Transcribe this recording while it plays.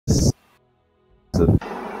Then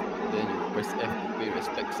you press F to pay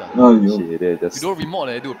respects. Shit, You don't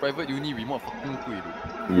remod dude. Private uni remod fucking贵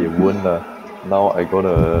dude. Yeah, won't lah. Now I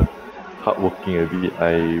gonna hardworking a bit.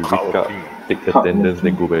 I wake up, take attendance,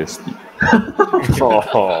 then go back to sleep. Ask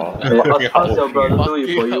your brother to do it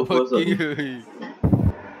for you first.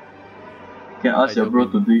 Can ask your bro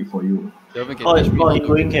to do it for you. Delvin can teach me how to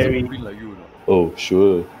going carry. like you, no? Oh,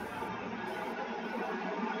 sure.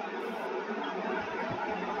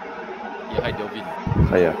 Yeah, hi Delvin.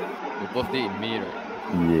 Hiya. Your birthday in May, right?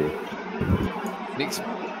 Yeah.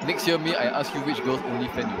 Next year May, I ask you which girls only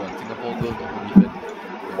fan you want. Singapore girls or only fan?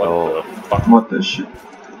 What the fuck? What the shit?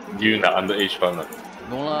 You na underage one.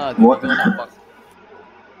 No lah, What? fuck.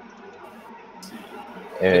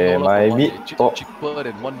 Am I mid, top? Cheaper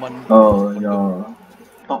than 1 month. Yeah.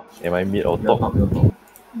 Top. Am I mid or You're top? top, you're top.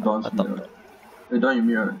 Don's mid, right? Hey, Don, you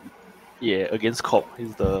mid, right? Yeah, against Cop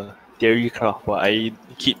is the theory craft, but I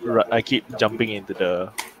keep jumping into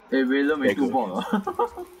the. Hey, Waylen, we two bot.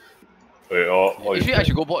 Wait, Actually, I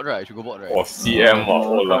should go bot, right? or CM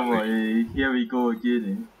or Come on, here we go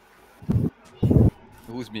again.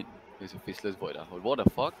 Who's mid? It's a faceless void. What the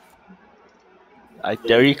fuck? I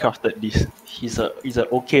theory crafted this. He's a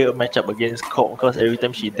okay matchup against Cop because every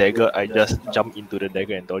time she dagger, I just jump into the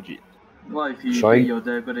dagger and dodge it. What if he Try- hit your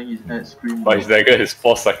dagger, then his head scream? But his dagger is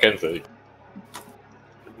 4 seconds.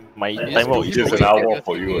 My Yes, timeout it's is just an hour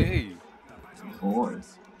for you. For what?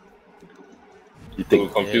 You To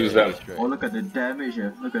take confuse them. Oh, look at the damage,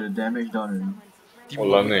 Look at the damage done.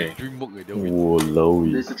 Whoa,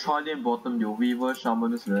 There's a trillion bottom, your Weaver,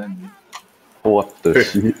 Shaman's land. what the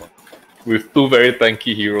shit? With 2 very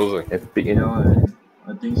tanky heroes. Epic, eh? Yeah,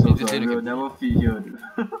 I think so. It's So the I same will again. never feed here, dude.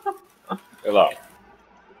 Yeah lah.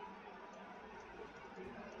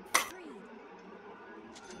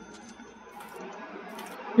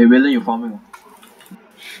 Hey, Waylen, you farming?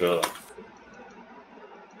 Sure.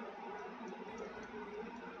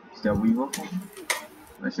 Is there a Weaver farming?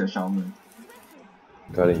 Where's the Shaman?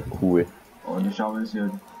 有点酷诶。 Oh, the Shaman's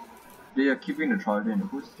here. They are keeping the trident.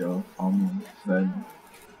 Who's the farmer? Sven.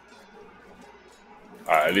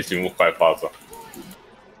 At least you move quite fast.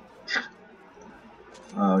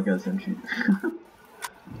 I'll get sentry.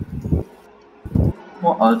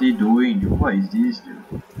 What are they doing, dude? What is this, dude?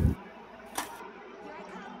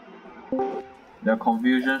 Their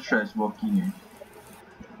confusion strat is working, eh?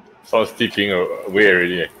 Someone's tipping away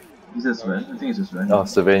already. Is it Sven? I think it's a Sven. Oh,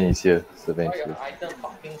 Sven is here. Sven is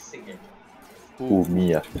here. Who,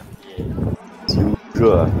 me ah? It's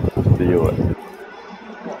usual ah. Player what?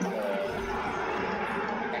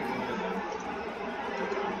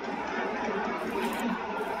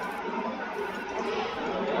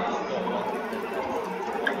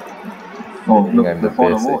 Oh, look, I'm the the fall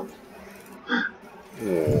best, award.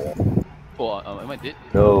 Am I dead?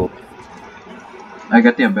 No. I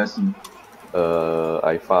get the embassy.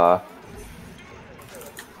 I far.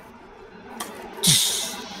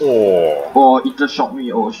 Oh. Oh, it just shot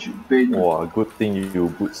me. Oh, shit, pain. Wow, good thing you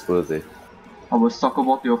boots first eh. I was soccer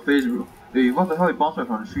ball to your face, bro. Hey, what the hell? It bounced right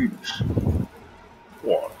from the street.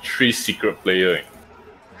 Wow, 3 secret player.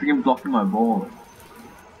 Freaking blocking my ball.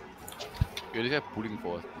 You're this guy pulling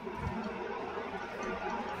for us.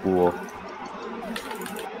 Cool.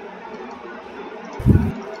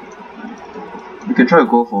 We can try to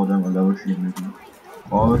go for them on level 3 maybe.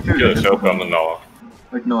 Or actually, we Kill can just yourself go for coming now.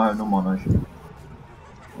 Like, no, I have no mana actually.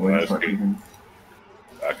 Or Well, just that's fight good. him.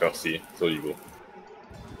 I can't see, so you go.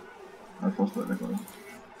 I forced that guy.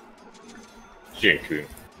 She can kill him.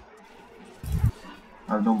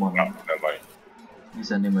 I have no Nah, mana. never mind. You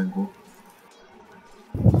send him and go.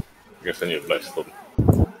 You can send you a Blackstone.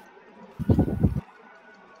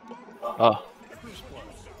 Ah,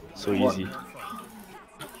 so What? easy.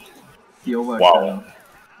 He over Wow.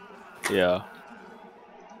 Yeah.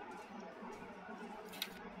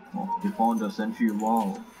 Oh, they found the sentry.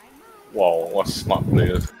 Wow. Wow, what smart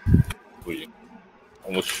players. Wait.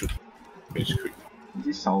 Almost shoot. Finish quick. Is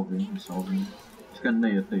he solving? He's solving. Just gonna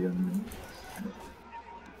nail the enemy.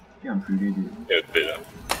 Yeah, I'm pretty dude. Yeah, a bit.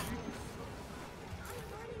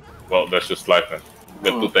 Well, that's just life, man.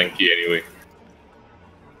 They're too tanky anyway.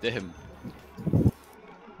 Damn.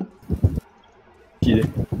 Kill eh.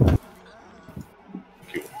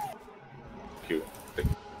 Kill. Kill. Take.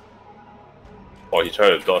 Oh, he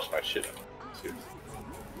tried to dodge my shit. Seriously.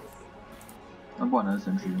 I bought another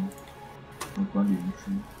sentry. I'm going to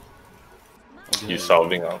entry. He's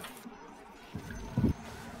solving out.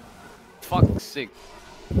 Fuck's sake.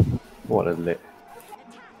 What a lag.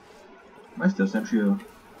 Where's the sentry?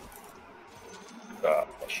 Not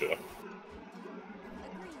sure.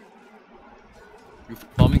 You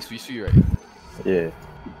farming Sui Sui, right? Yeah.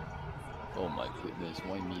 Oh my goodness,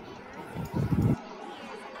 why me?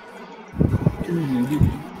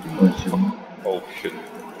 Oh shit.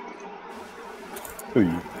 Hey.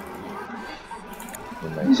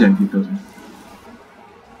 He's empty person.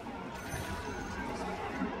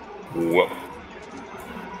 Whoa.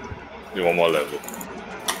 Need one more level.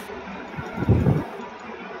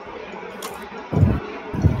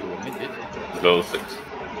 You admit it? Level 6. The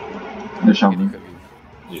Can shaman. you grab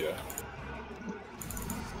you? Yeah.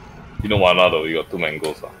 You know mana though, you got 2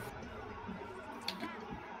 mangoes.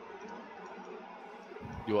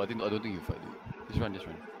 Yo, I don't think you fight, dude. Just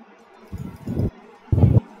run.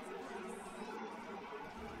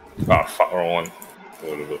 Ah, fuck, wrong one.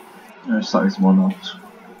 Whatever. Yeah, start with more now.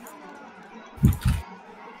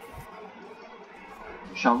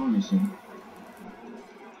 Shaman missing.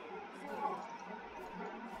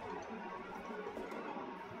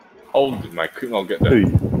 How did my creep not get there? Hey,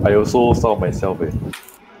 I also saw myself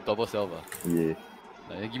Double self, ah. Yeah.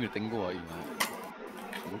 Like, give me the tango, ah.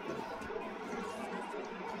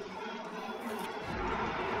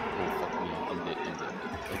 Oh, fuck me. I'm dead.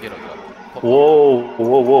 Okay, get out. Pop.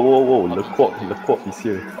 Whoa, the quad is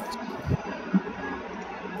here.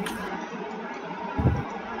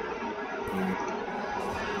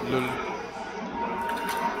 Lol.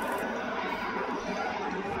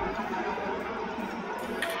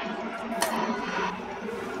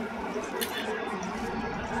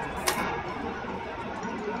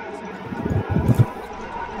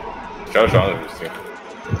 Just trying to see.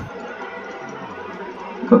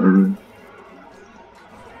 Got the rune.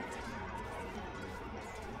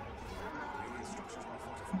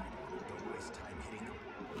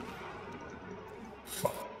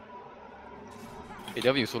 Hey,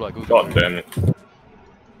 Delvin, you solo, I go. God damn it.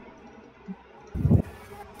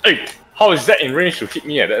 Hey, how is that in range to hit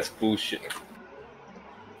me? That's bullshit.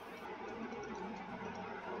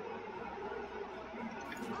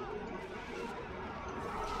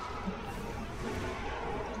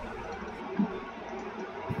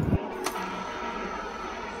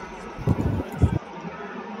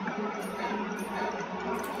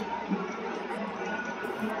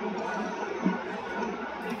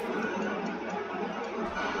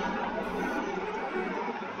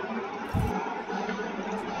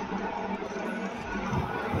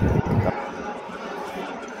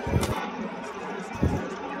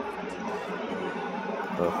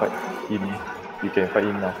 Fight him. You can fight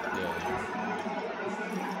him now. Yeah.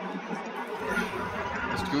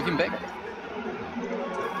 Let's kill him back.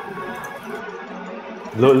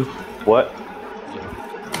 Lol. What? Yeah.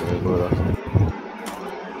 Whatever lah.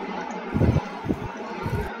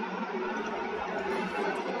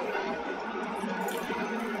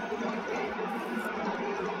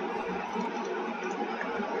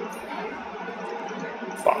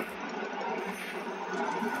 Fuck.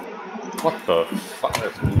 What the fuck?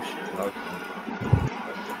 That's bullshit.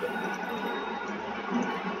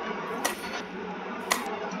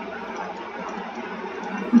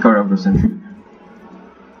 You got out of the sentry.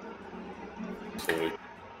 So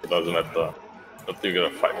it doesn't matter. I think you're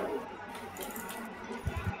gonna fight.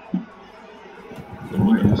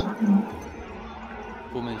 Wait a second.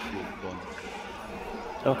 Full-man shield, gone.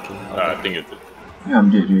 Okay. I think it did. Yeah, I'm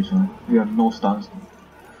dead, Jason. You have no stance.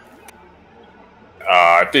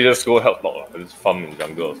 I think just go help out. Just farm in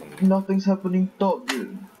jungle or something. Nothing's happening top,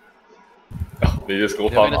 dude. They just go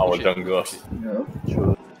Yeah, farm man, let's our push it. jungle. Yeah.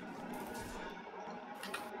 Sure.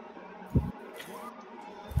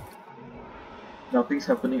 Nothing's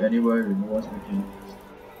happening anywhere in what's making.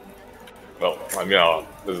 Well, I mean,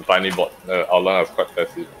 there's a tiny bot. Our line is quite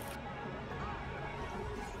passive.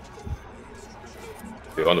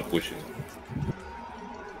 They want to push it.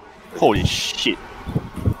 Holy shit.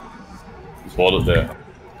 It's warded there.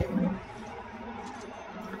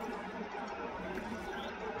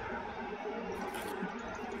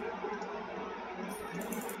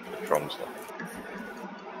 Drums.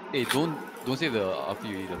 Hey, don't save the RP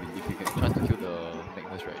already, Delvin. If you can chance to kill the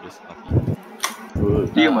Magnus, right, just RP.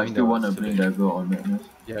 Good. Do you I might mean still the want to bring selection. dagger on Magnus?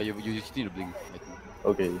 Yeah, you just need to blink, I think.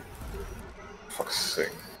 Okay. Fuck's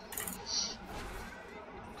sake.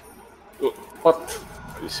 Oh, what?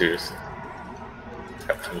 Are you serious?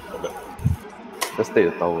 Capture me for that. Just take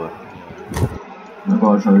the tower. I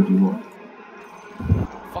gotta try to do what?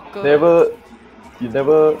 Fucker! You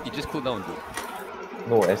never. It just cooled down, dude.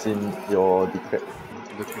 No, as in your decrep.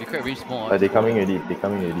 The crack range small. They coming already. They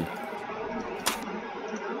coming already.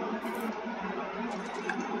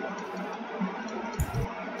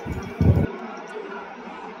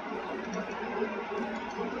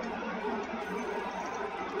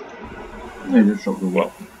 Yeah, just shot the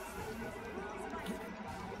wall.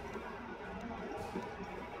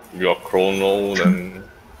 Your chrono, then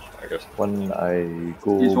I guess. One, I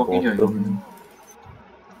go He's walking here. bottom.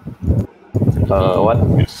 What?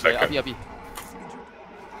 It's Yeah, second. Abi.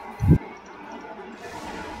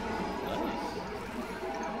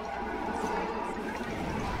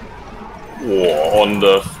 Whoa, on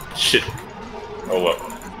the shit. Oh well.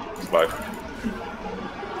 It's life.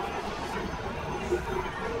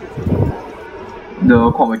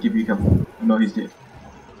 The quad might keep you careful. No, he's dead.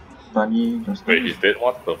 Bunny just. Wait, he's dead?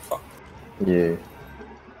 What the fuck? Yeah.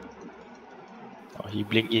 Oh, he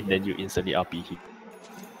blink in, then you instantly RP him.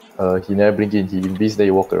 He never blink in. He invis, then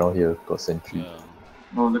he walk around here. Got sentry. Yeah.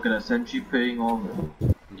 Oh, look at that sentry paying off.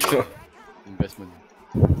 Yeah. Investment.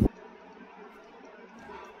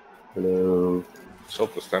 Hello.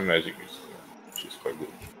 Self-stand magic is she's quite good.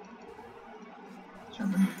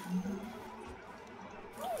 Shaman. Yeah.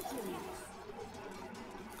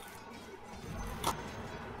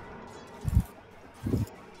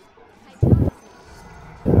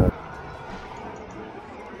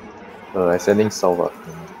 I sending south.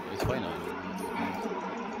 It's fine.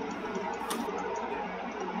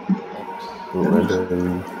 So whether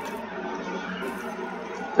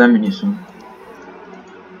 10 minutes soon.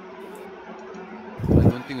 I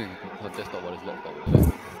don't think her desktop was locked out.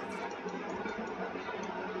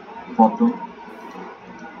 Bottom.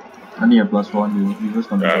 I need a +1, you reverse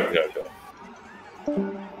control. Yeah.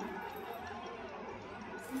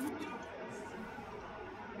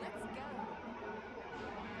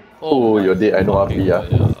 Oh, you're dead. I know RP. Yeah.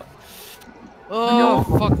 Oh,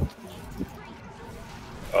 fuck.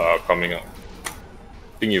 Coming up.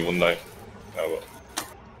 Think you won't die. Yeah, well.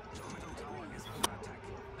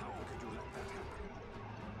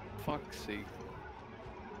 Fuck's sake.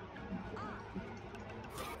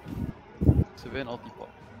 Seven ulti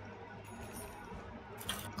pop.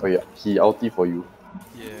 Oh yeah, he ulti for you.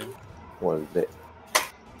 Yeah. What is that?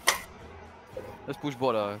 Let's push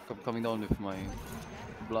bot coming down with my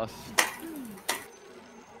blast.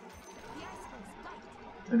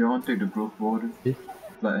 Anyone take the growth ward? Eh?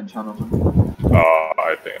 Like enchant or something?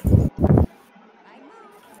 I think.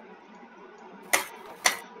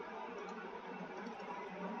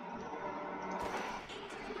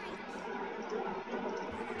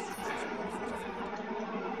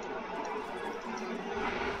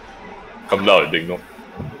 Come down, I think, no.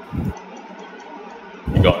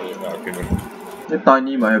 You got it, okay. The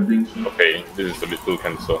tiny might have blinks. Okay, this is a bit too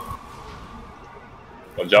cancer.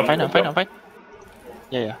 I'll jump. I'm fine.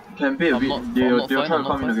 Yeah. Can pay a I'm bit. not They'll fine, try I'm to not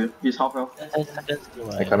come in fine. again. He's half health.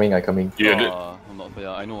 I coming. You did. I'm not.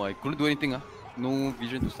 Yeah, I know. I couldn't do anything. No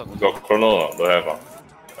vision to suck. Got chrono or don't have?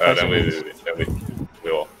 Then wait.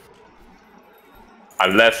 Wait.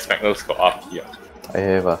 Unless Magnus got RP. I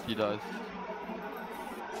have. He does.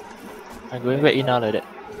 I'm going back in now like that.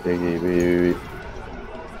 Okay, wait.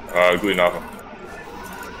 Good enough.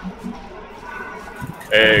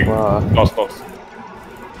 Hey, Wow. toss.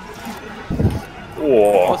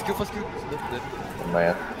 Whoa. First kill. Dead.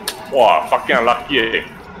 Man, Wow, fucking unlucky eh.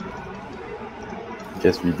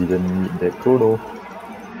 guess we didn't need that chrono.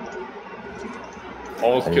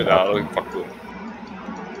 Almost killed that other fucker.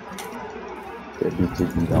 Get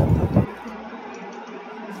BKB down.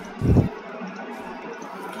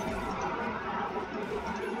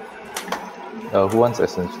 Who wants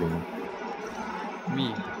essence ring?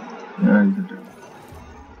 Me. Yeah, you can do it.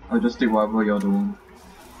 I'll just take whatever you're doing.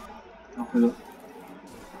 After that.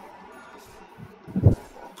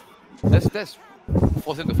 Let's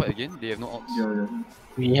force them to fight again. They have no odds. Yeah.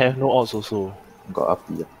 We have no odds also. Got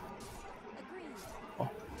RP.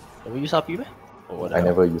 Can we use RP meh? Or what the I hell?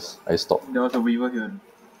 never use. I stopped. There was a weaver here.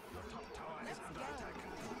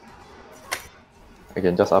 I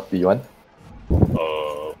can just RP one.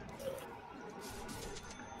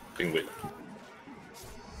 Think wait.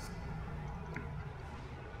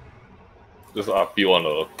 Just RP on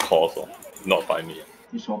a course or not find me.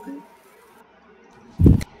 He's walking.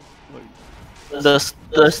 The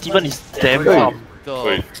Steven is damn Wait. farm.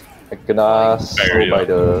 Wait, I kena slow by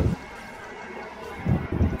the.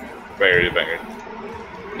 back already.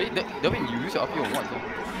 Wait, Delvin, you use your RP on what?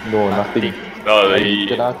 No, nothing. No, I he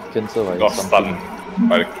kena cancel by got something. stunned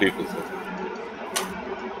by the cliff also.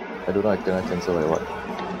 I don't know I kena cancel by what.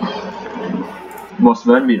 Was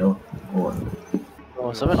Van mid or what?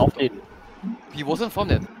 Oh, 7 off lane. He wasn't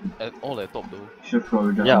farmed at all at top though. Should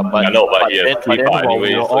probably done. Yeah, but I know, but he has then, three but then bar while we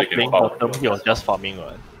anyway, were so all he can playing farm. bottom, he was just farming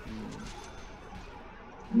right.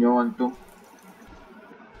 You want to?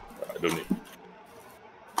 I don't need.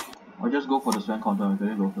 I'll just go for the Swan counter and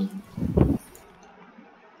then go first.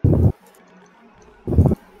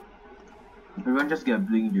 Everyone just get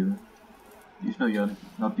blink, dude. If not, you're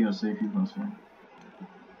nothing to save you from Swan.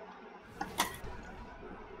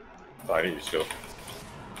 I need to chill.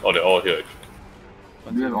 Oh, they're all here.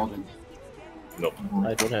 Do you have ulti? Nope.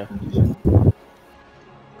 I don't have.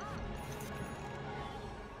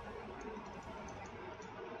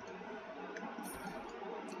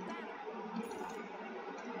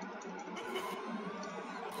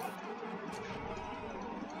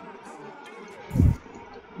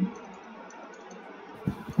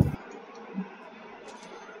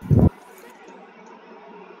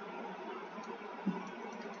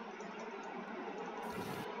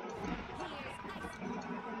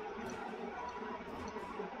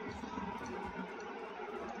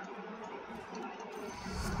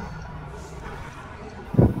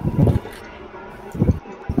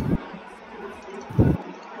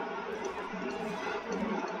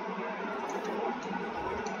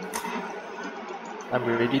 I'm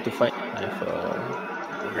ready to fight. I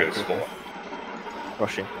have Very small.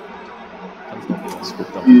 rushing. Can't stop it. It's good.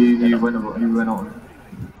 He went out. He went out.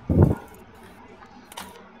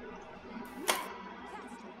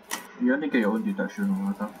 You only get your own detection, or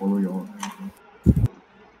I can't follow your own.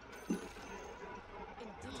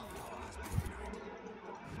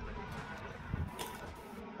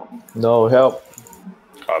 No, help!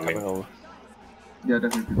 Coming. Well, Yeah,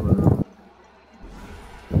 definitely people around.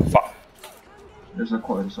 Fuck. There's a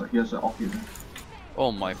quad at the side. He has an off-hit.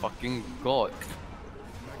 Oh my fucking god.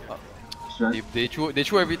 Stress. They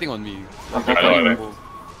threw everything on me. Okay. I know, right?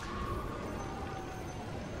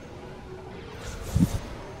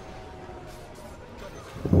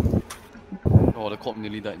 Oh, the corp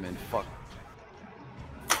nearly died, man. Fuck.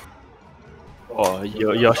 oh,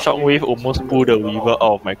 your shockwave almost pulled the Weaver out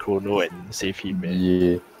of my chrono and saved him, man.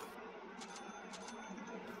 Yeah.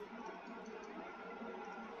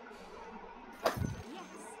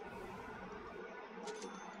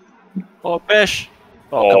 Oh, Bash!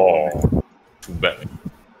 Oh, come on. too bad.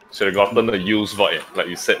 Should have gotten the use void, like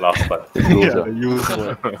you said last time. Yeah, use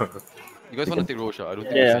one. You guys want to take Rosha? I don't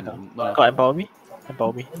think Yeah, you can. No, come empower me.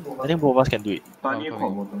 Empower me. I think both of us can do it. Tiny I'm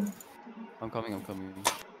quad bottom. I'm coming.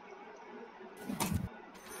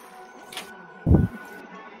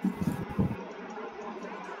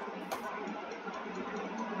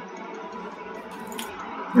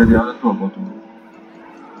 Yeah, the other two are bottom.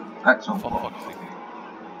 Axe on For top. fuck's sake.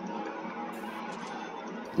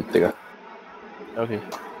 You take a Okay.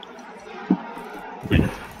 Wait,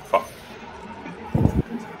 fuck.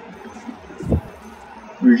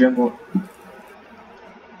 Regen bot.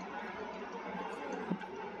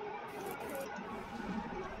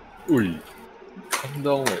 Ui. Calm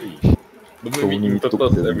down, eh. Don't make me Tony took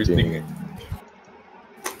interpret the everything. regen.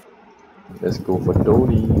 Let's go for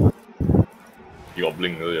Tony. You got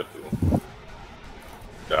blink earlier too.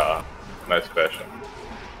 Yeah, nice fashion.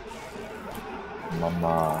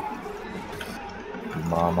 Mama.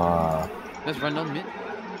 Mama. Let's run down mid.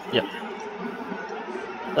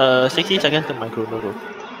 60 seconds to my chrono though.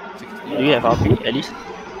 60. Do you have RP at least?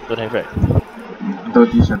 Don't have, right?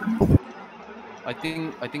 30 seconds. I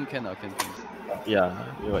think can. Yeah,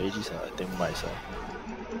 your AGs I think myself.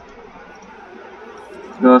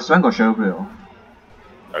 The Sven got shadow play.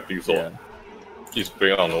 I think so. Yeah. He's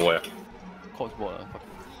spraying out of nowhere. Corpse bot. Fuck.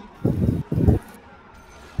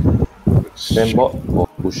 Stand bot or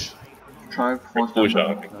push? Try force Push,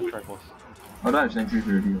 them. Try force. I don't have sentries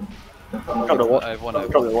already. Drop the ward. I have one.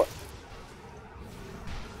 Drop the ward.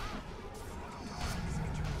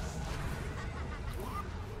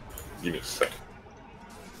 Give me a sec.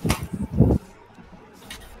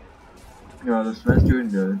 Yeah, the Sven's still in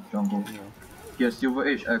the jungle. Yeah. He has Silver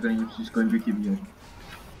Age Agony, he's going to keep here.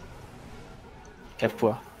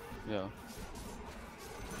 Careful. Yeah.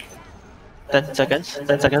 10 seconds.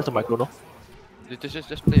 10 seconds to my chrono.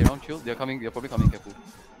 Just play around, chill. They're probably coming, careful.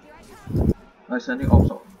 I'm sending ops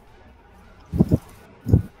out.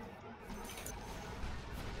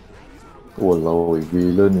 Walao,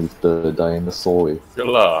 Waylen with the dinosaur, Yeah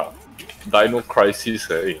lah. Dino Crisis,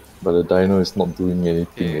 eh. but the dino is not doing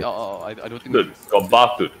anything. Okay, I don't think. Dude, got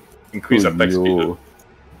buff, dude. Increase attack speed, dude.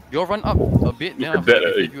 You all run up a bit, then Look at after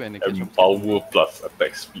that, they eh. give you an catch And up. power plus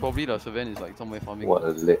attack speed. Probably the Servant is like somewhere farming. What a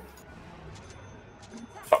leg.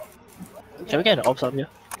 Can we get an ops up here?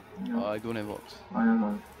 Yeah, I don't have ops. I don't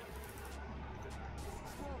know.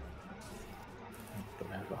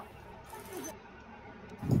 Don't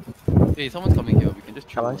have. Hey, someone's coming here. We can just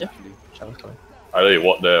chill. Come on, Jeff. Actually. Shall coming. Either you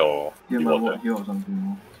walk there or Here, you my walk ward there. here or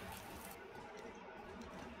something.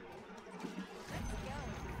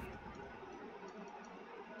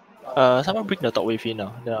 Someone bring the top wave in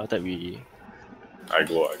now. Then after that we. I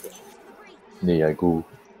go. Nee, I go.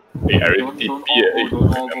 Hey, I already Don't TP, all go, eh.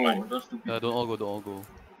 don't all go. Don't stupid. Don't all go.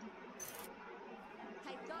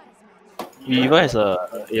 Weaver has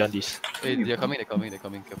a A on this. Hey, they're coming,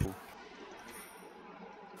 careful.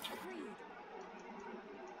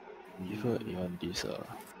 Weaver A on this,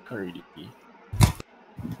 can't really.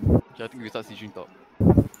 Okay, I think we start sieging top.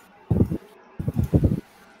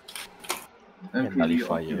 M3D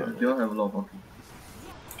nullify okay, your- they all have a lot of hockey.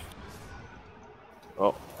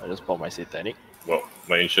 Oh, I just bought my Satanic. Well,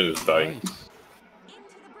 my ancient is dying. Nice.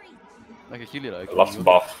 I can heal it. I can Last heal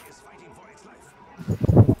buff.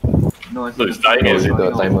 No, I So see it's dying No, as the in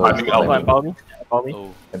timer. timing out. Oh, empower me. Empower me.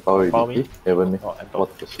 Oh, Empower Empower already. me. Haven't. Oh, empower.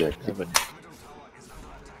 What the shit? Haven't.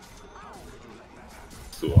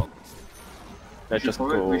 Too long. Let's just we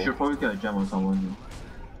go. should probably get a gem on someone.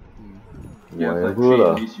 hmm. Yeah, like Whatever 3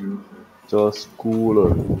 lah. at least you. Just cool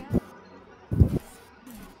lah.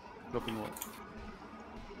 Dropping what?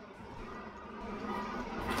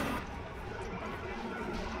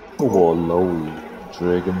 Walao,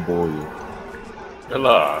 Dragon Boy. Yeah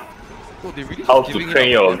lah. Oh, they really How just to giving train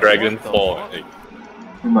up. your What dragon the form. fuck? Hey,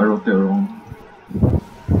 We might rotate wrong.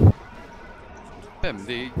 Damn,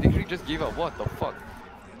 they really just gave up. What the fuck?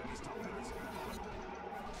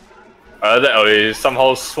 either that or they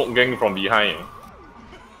somehow smoke gang from behind.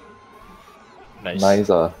 Nice. Nice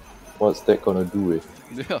ah. What's that gonna do eh?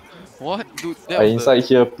 Yeah. What, dude? That I was inside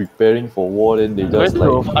here preparing for war, then they just like.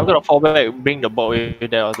 I'm gonna fall back, bring the bot with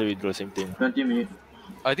there after we do the same thing. 20 minutes.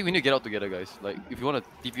 I think we need to get out together, guys. Like, if you want to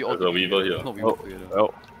TP all There's a together, Weaver here. No, we work together.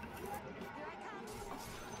 Oh,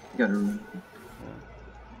 Get a room.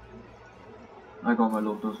 I got my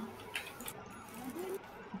lotus.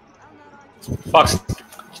 Fuck!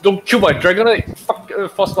 Don't kill my dragon! Fuck!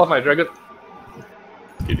 Force off my dragon!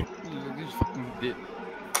 Kidding. This fucking dead.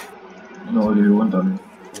 No, they won't die.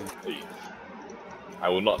 Hey. I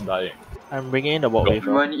will not die. I'm bringing in the bot Go. wave.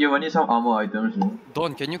 You might need some armor items. You know?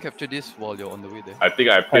 Don, can you capture this while you're on the way there? I think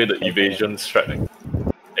I played the evasion strat.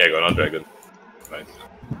 Yeah, I got another dragon. Nice.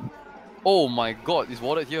 Oh my god, it's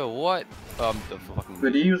warded here. What? The fucking.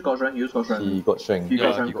 Wait, did he use Scorch Rank? He used Scorch Rank. He got strength. He got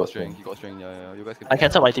Yeah, strength. he got strength. He got strength. Yeah, yeah. You guys can. I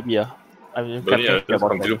cancel my TP. I'm Don't need capturing to the just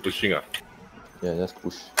bot. continue pushing. Yeah, just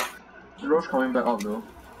push. Roche coming back up though.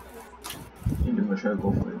 I think they might try to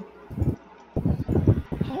go for it.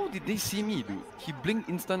 How did they see me, dude? He blinked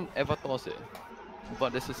instant avatars, eh.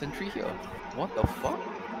 But there's a sentry here. What the fuck?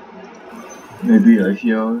 Maybe I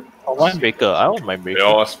hear. Oh, one breaker. I want my They breaker.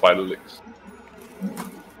 all have spider legs.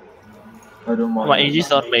 I don't mind. My AG is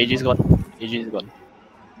gone. My AG is gone. AG is gone.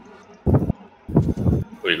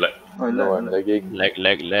 Wait, like, I No, I'm like. lagging.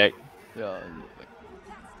 Lag. Yeah.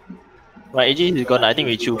 My AG is gone. I think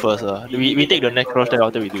we chill first. We take the next cross there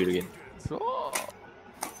after we do it again. Oh.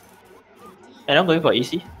 And I'm going for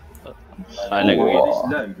AC. I lag again. This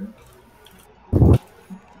lag.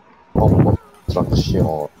 Bomb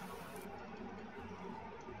obstruction.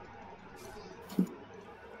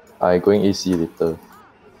 I going AC later.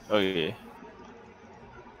 Okay.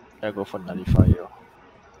 I go for nullifier.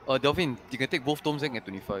 Delvin, you can take both Tomzeng at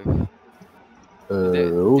 25. Uh, Do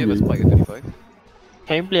you have a okay. spike at 25?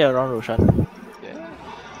 Can you play around Roshan? Yeah.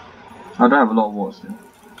 I don't have a lot of wards. Yeah.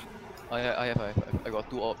 I have. I got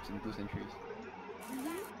 2 ops and 2 sentries.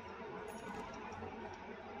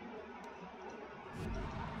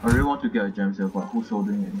 I really want to get a gem here, but who's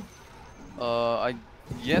holding it?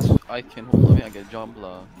 Yes, I can hold. I mean, I can jump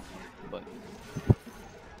lah. But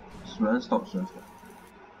Sven, stop.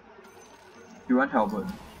 He went Halberd.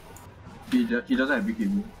 He doesn't have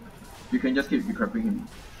BKB. You can just keep decrapping him.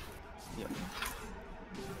 yeah.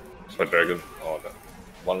 it's my dragon. Oh, no.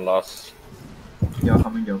 One last They are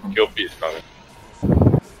coming. kill piece coming.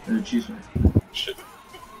 There's a cheese one. Shit.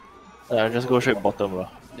 Just go straight bottom lah.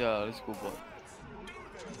 Yeah, let's go bot.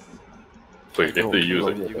 Wait, later you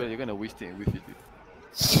use it. You're gonna waste it with it.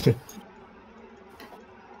 Dude.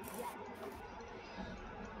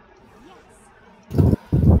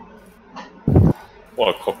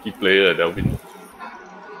 What a cocky player, Delvin.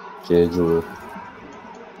 Casual.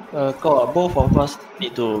 Both of us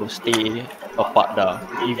need to stay apart dah.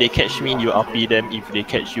 If they catch me, you RP them. If they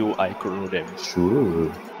catch you, I chrono them. Sure.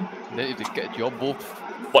 Then if they catch you both,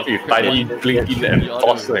 What if Tiny blink in and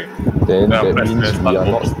toss like? Then Yeah, that press means press we button are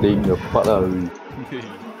not both. staying apart lah.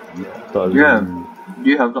 Yeah. Do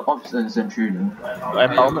you have the ops and sentry? No?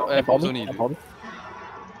 Empower me. That's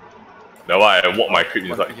why I walk my creep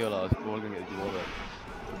one inside. here lah. We're gonna get devoted.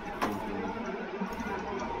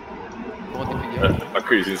 One thing here. My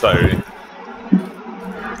creep is inside already.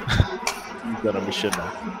 You got a mission now.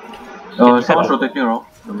 Someone's rotating around.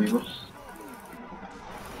 The Weaver.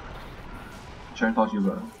 Sharon toss you,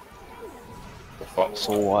 brother. The fuck?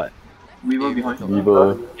 So what? Weaver behind.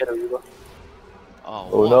 Weaver. Get a Weaver.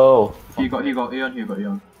 Oh no. He got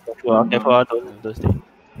Aeon. Careful, don't stay.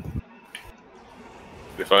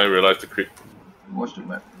 They finally realized the crit. Watch the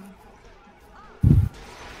map.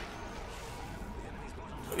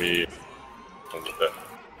 Let me...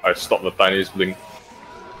 I stopped the tiniest blink.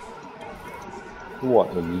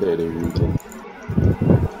 What a lady region.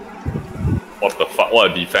 What the fuck?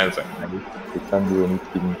 What a defense, eh? They can't do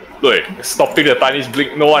anything. Look, stopping the tiniest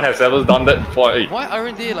blink, no one has ever done that before. Hey, Why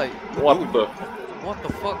aren't they like... what dude, the... What the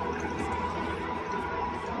fuck?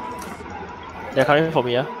 They're coming for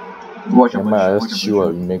me, yeah? Watch I your might position. just shoot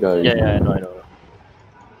a Mega already. Yeah, I know.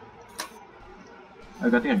 I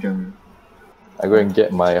got a jungle. I go and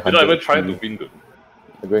get my You're not even 180. trying to win, dude.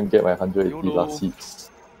 I go and get my 180 YOLO. last hits.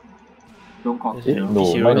 Don't cock Eh, here.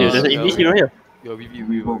 no, Hero mine here, is, there's an English hero here. Yo, we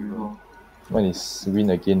Vivo. mine is win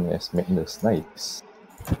again as Magnus. Nice.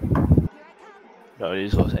 No,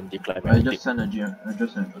 this was I anticlimactic. just sent a gem. I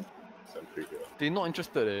just sent a... Sentry here. They're not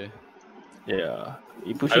interested eh. Yeah. He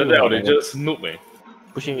Either pushing me that or with they our just noob, man.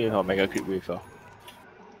 pushing me with our mega creep wave.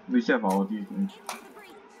 We still have our ulti.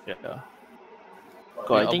 Yeah.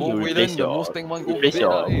 God, I think you replace the your most tank one go replace bait your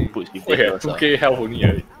lah, eh. boots with We have Dagger. 2k health only,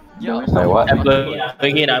 eh? Yeah. My what? I'm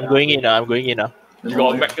going in. I'm going in. You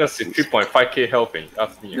got Magnus with 3.5k health and you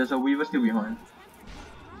ask me. There's a Weaver still behind.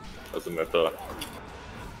 Doesn't matter.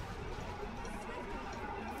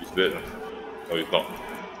 He's dead. No, he's not.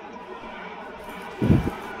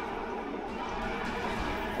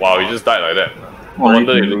 Wow, he just died like that. No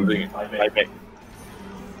wonder he's losing. Buyback.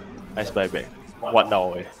 Nice buyback. What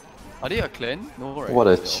now, eh? Are they a clan? No, right? What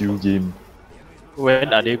a chill game.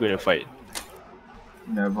 When are they going to fight?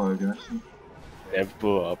 Never, I guess.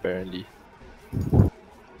 Never, apparently.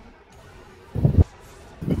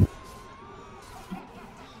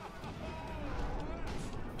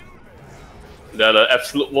 They're the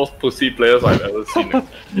absolute most pussy players I've ever seen.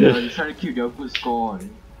 Yeah, you try to keep their good score.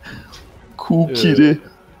 Cool kid, eh?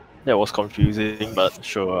 That was confusing, but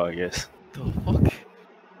sure, I guess. The fuck?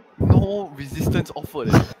 No resistance offered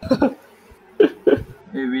eh.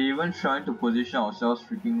 Hey, we even trying to position ourselves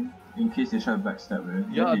freaking in case they try to backstab, right?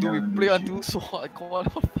 Yeah, Then they dude, we never do play shit. until so hard. What the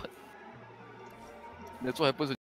fuck? That's what happens when